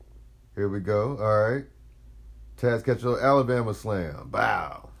 Here we go. All right. Taz catch a Alabama slam.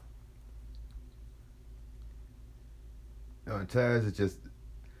 Bow. Taz is just,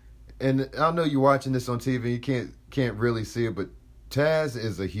 and I know you're watching this on TV. You can't really see it, but Taz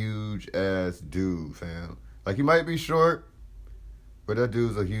is a huge ass dude, fam. Like, he might be short, but that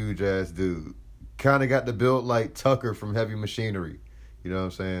dude's a huge ass dude. Kind of got the build like Tucker from Heavy Machinery. You know what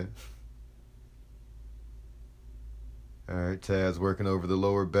I'm saying? All right, Taz working over the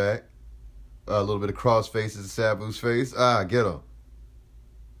lower back. A little bit of cross faces in Sabu's face. Get him.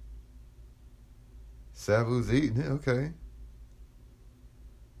 Sabu's eating it. Okay.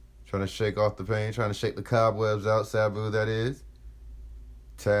 Trying to shake off the pain. Trying to shake the cobwebs out. Sabu, that is.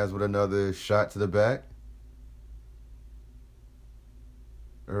 Taz with another shot to the back.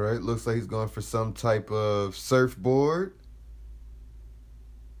 All right. Looks like he's going for some type of surfboard.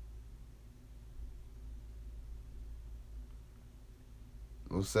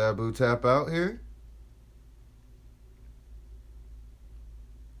 Will Sabu tap out here?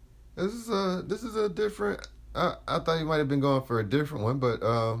 This is a different. I thought he might have been going for a different one, but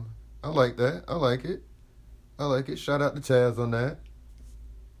I like that. I like it. Shout out to Taz on that.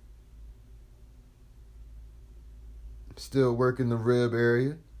 Still working the rib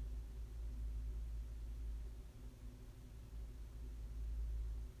area.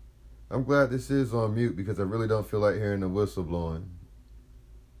 I'm glad this is on mute because I really don't feel like hearing the whistle blowing.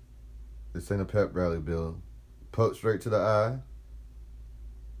 This ain't a pep rally, Bill. Poke straight to the eye.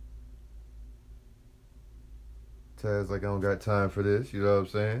 Taz like, I don't got time for this. You know what I'm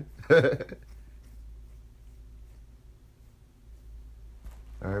saying?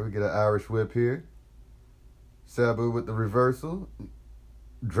 All right, we get an Irish whip here. Sabu with the reversal.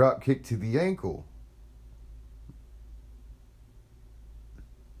 Drop kick to the ankle.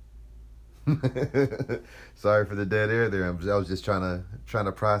 Sorry for the dead air there. I was just trying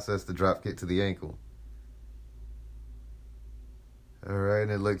to process the drop kick to the ankle. All right,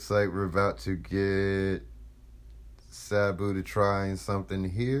 and it looks like we're about to get Sabu to trying something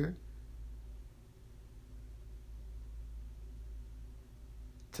here.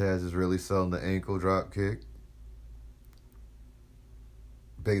 Taz is really selling the ankle drop kick.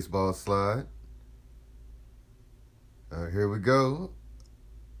 Baseball slide. All right, here we go.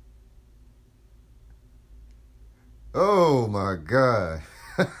 Oh my God.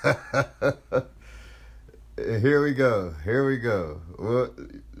 Here we go. What?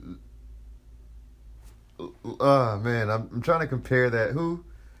 Oh man, I'm trying to compare that. Who?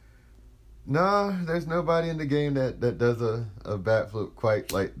 No, there's nobody in the game that does a bat flip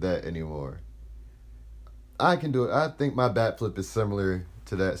quite like that anymore. I can do it. I think my bat flip is similar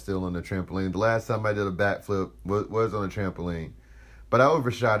to that still on the trampoline. The last time I did a bat flip was on a trampoline. But I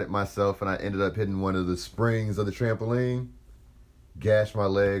overshot it myself, and I ended up hitting one of the springs of the trampoline. Gashed my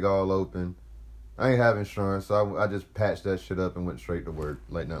leg all open. I ain't have insurance, so I just patched that shit up and went straight to work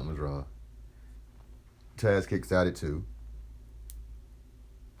like nothing was wrong. Taz kicks out at 2.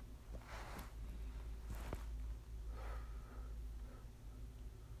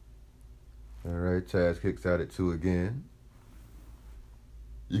 All right, Taz kicks out at 2 again.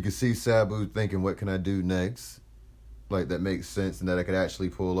 You can see Sabu thinking, what can I do next? Like, that makes sense and that I could actually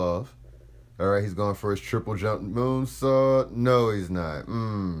pull off. All right, he's going for his triple jump moonsault. No, he's not.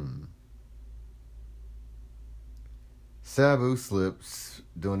 Sabu slips,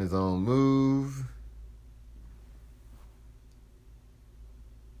 doing his own move.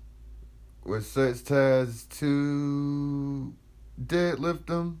 Which sets Taz to deadlift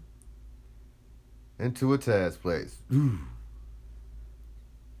him into a Taz place. Ooh.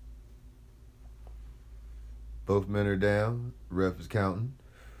 Both men are down. Ref is counting.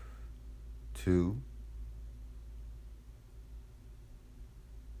 2.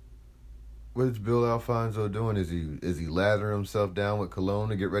 What is Bill Alfonso doing? Is he lathering himself down with cologne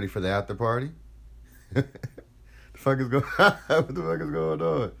to get ready for the after party? What the fuck is going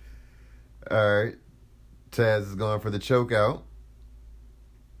on? All right. Taz is going for the choke out.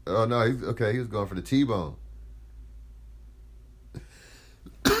 Oh no, he was going for the T-bone.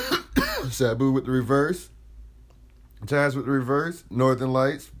 Sabu with the reverse. Taz with the reverse. Northern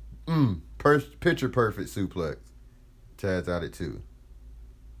Lights. Picture perfect suplex. Taz out at 2.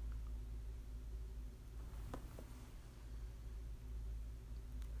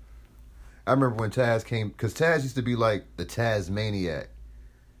 I remember when Taz came, because Taz used to be like the Tazmaniac.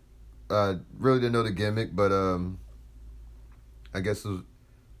 Really didn't know the gimmick, but I guess it was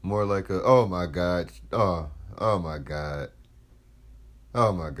more like a, oh my God, oh my God,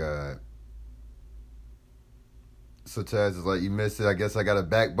 oh my God. So Taz is like, you missed it. I guess I got to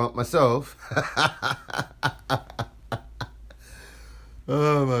back bump myself.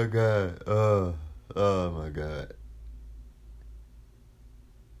 Oh my God. Oh my God.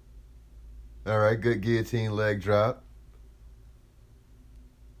 All right, good guillotine leg drop.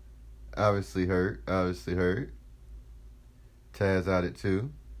 Obviously hurt. Taz out it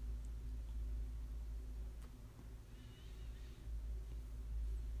too.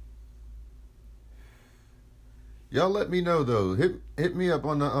 Y'all let me know though. Hit me up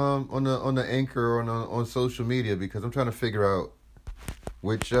on the Anchor or on social media, because I'm trying to figure out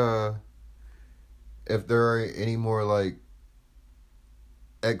which if there are any more like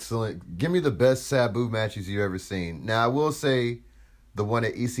excellent. Give me the best Sabu matches you've ever seen. Now I will say the one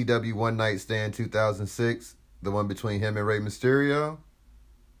at ECW One Night Stand 2006, the one between him and Rey Mysterio.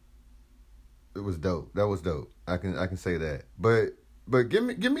 It was dope. That was dope. I can say that. But give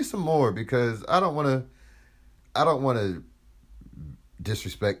me some more, because I don't want to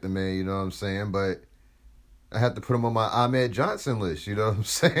disrespect the man, you know what I'm saying? But I have to put him on my Ahmed Johnson list, you know what I'm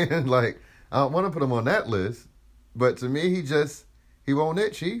saying? Like, I don't want to put him on that list. But to me, he won't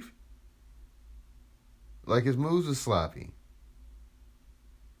hit, Chief. Like, his moves are sloppy.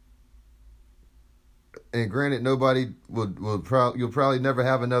 And granted, nobody you'll probably never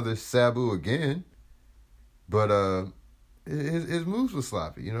have another Sabu again. But his moves were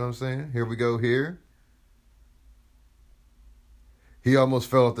sloppy, you know what I'm saying? Here we go here. He almost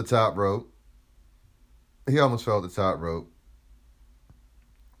fell off the top rope.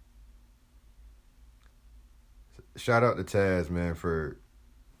 Shout out to Taz, man, for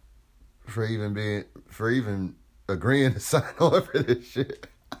even agreeing to sign on for this shit.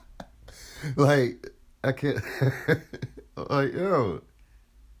 Like, I can't. Like, yo.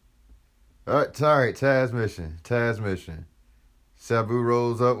 All right, Taz mission. Sabu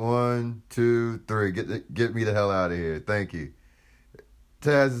rolls up 1, 2, 3. Get me the hell out of here. Thank you.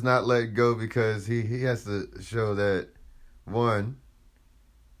 Taz is not letting go because he has to show that, one,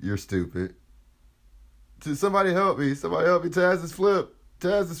 you're stupid. Somebody help me. Taz is flip.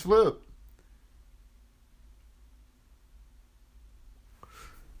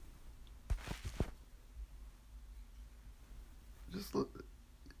 Just look.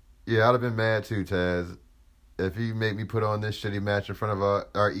 Yeah, I'd have been mad too, Taz, if he made me put on this shitty match in front of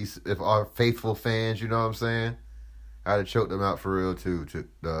our faithful fans, you know what I'm saying? I'd have choked them out for real too.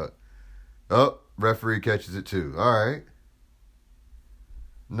 Oh, referee catches it too. All right.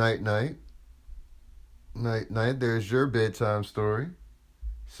 Night. There's your bedtime story.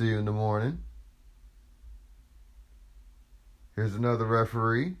 See you in the morning. Here's another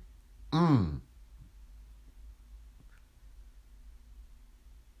referee.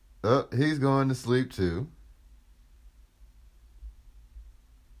 Oh, he's going to sleep too.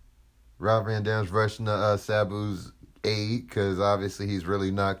 Rob Van Dam's rushing to Sabu's aid because obviously he's really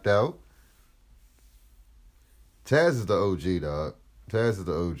knocked out. Taz is the OG, dog. Taz is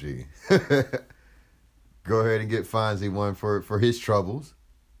the OG. Go ahead and get Fonzie one for his troubles.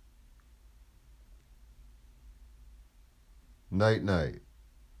 Night.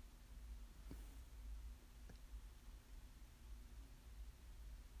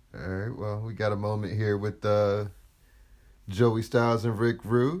 All right, well, we got a moment here with Joey Styles and Rick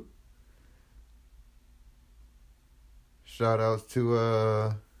Rude. Shout outs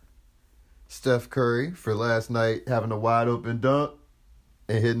to Steph Curry for last night having a wide open dunk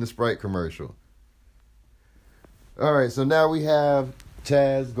and hitting the Sprite commercial. All right, so now we have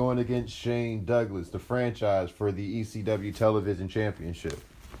Taz going against Shane Douglas, the franchise for the ECW Television Championship.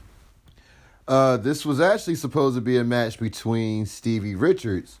 This was actually supposed to be a match between Stevie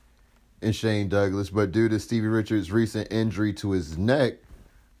Richards and Shane Douglas, but due to Stevie Richards' recent injury to his neck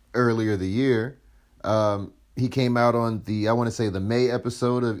earlier the year, he came out on the May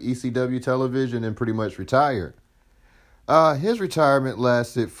episode of ECW Television and pretty much retired. His retirement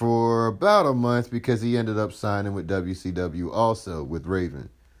lasted for about a month because he ended up signing with WCW also with Raven.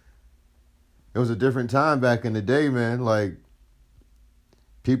 It was a different time back in the day, man. Like,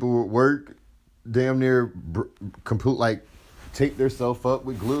 people would work damn near tape themselves up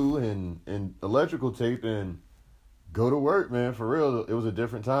with glue and electrical tape and go to work, man. For real, it was a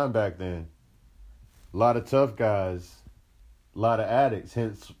different time back then. A lot of tough guys, a lot of addicts.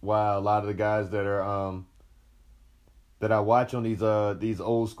 Hence why a lot of the guys that are that I watch on these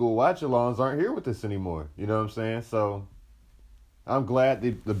old school watch-alongs aren't here with us anymore. You know what I'm saying? So I'm glad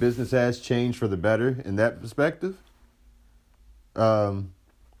the business has changed for the better in that perspective.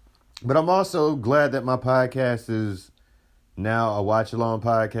 But I'm also glad that my podcast is now a watch-along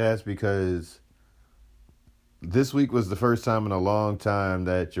podcast, because this week was the first time in a long time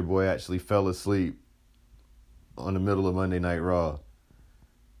that your boy actually fell asleep on the middle of Monday Night Raw.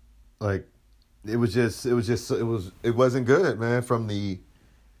 Like, it wasn't good, man. From the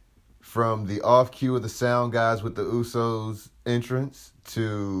off cue of the sound guys with the Usos entrance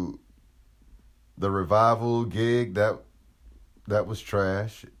to the Revival gig that was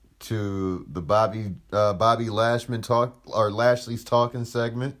trash, to the Bobby Lashley's talking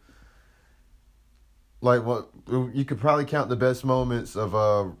segment. Like, what, you could probably count the best moments of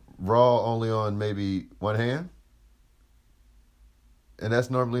Raw only on maybe one hand. And that's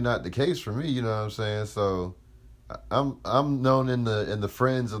normally not the case for me, you know what I'm saying? So I'm known in the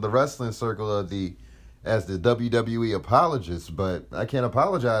friends of the wrestling circle as the WWE apologist, but I can't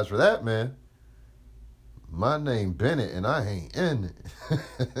apologize for that, man. My name Bennett, and I ain't in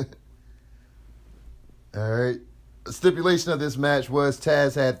it. All right. The stipulation of this match was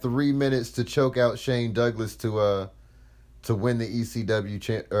Taz had 3 minutes to choke out Shane Douglas to win the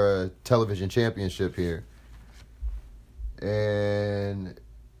ECW television championship here. And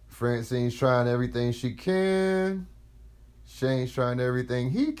Francine's trying everything she can. Shane's trying everything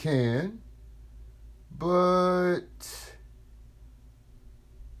he can. But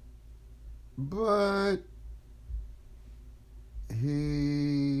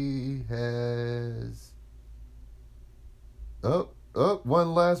he has...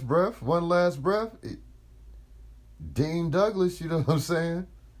 one last breath. Dean Douglas, you know what I'm saying?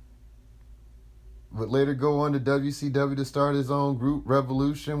 Would later go on to WCW to start his own group,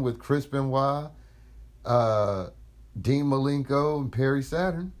 Revolution, with Chris Benoit, Dean Malenko, and Perry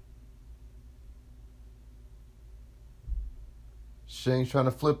Saturn. Shane's trying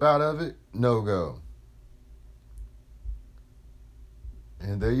to flip out of it. No go.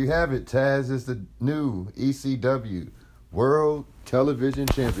 And there you have it. Taz is the new ECW World Television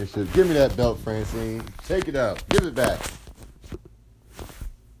Championship. Give me that belt, Francine. Take it out. Give it back.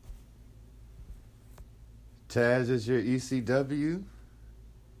 Taz is your ECW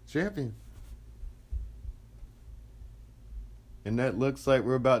champion. And that looks like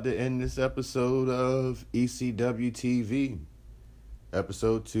we're about to end this episode of ECW TV.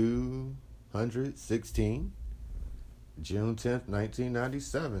 Episode 216, June 10th,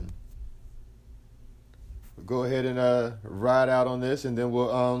 1997. We'll go ahead and ride out on this, and then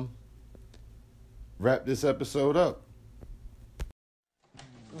we'll wrap this episode up.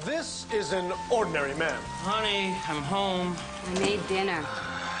 This is an ordinary man. Honey, I'm home. I made dinner.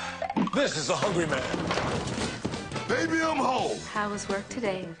 This is a hungry man. Baby, I'm home. How was work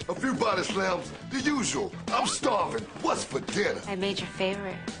today? A few body slams, the usual. I'm starving. What's for dinner? I made your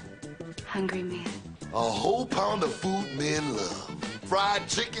favorite. Hungry man. A whole pound of food men love. Fried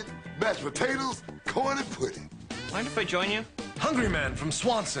chicken, mashed potatoes, corn and pudding. Mind if I join you? Hungry man from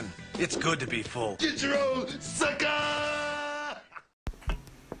Swanson. It's good to be full. Get your own sucker!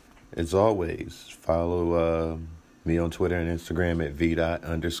 As always, follow me on Twitter and Instagram at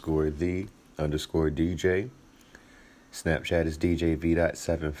v._the_DJ. Snapchat is DJ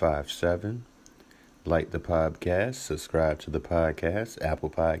V.757. Like the podcast, subscribe to the podcast, Apple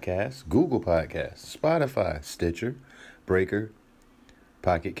Podcasts, Google Podcasts, Spotify, Stitcher, Breaker,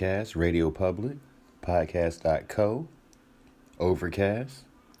 Pocket Cast, Radio Public, Podcast.co, Overcast,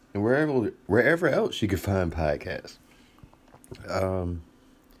 and wherever else you can find podcasts.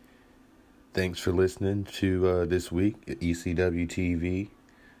 Thanks for listening to this week at ECW TV,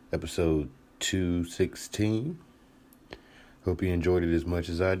 episode 216. Hope you enjoyed it as much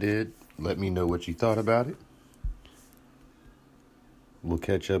as I did. Let me know what you thought about it. We'll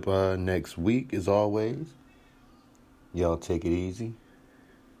catch up next week, as always. Y'all take it easy.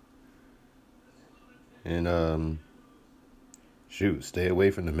 And, stay away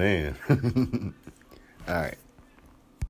from the man. All right.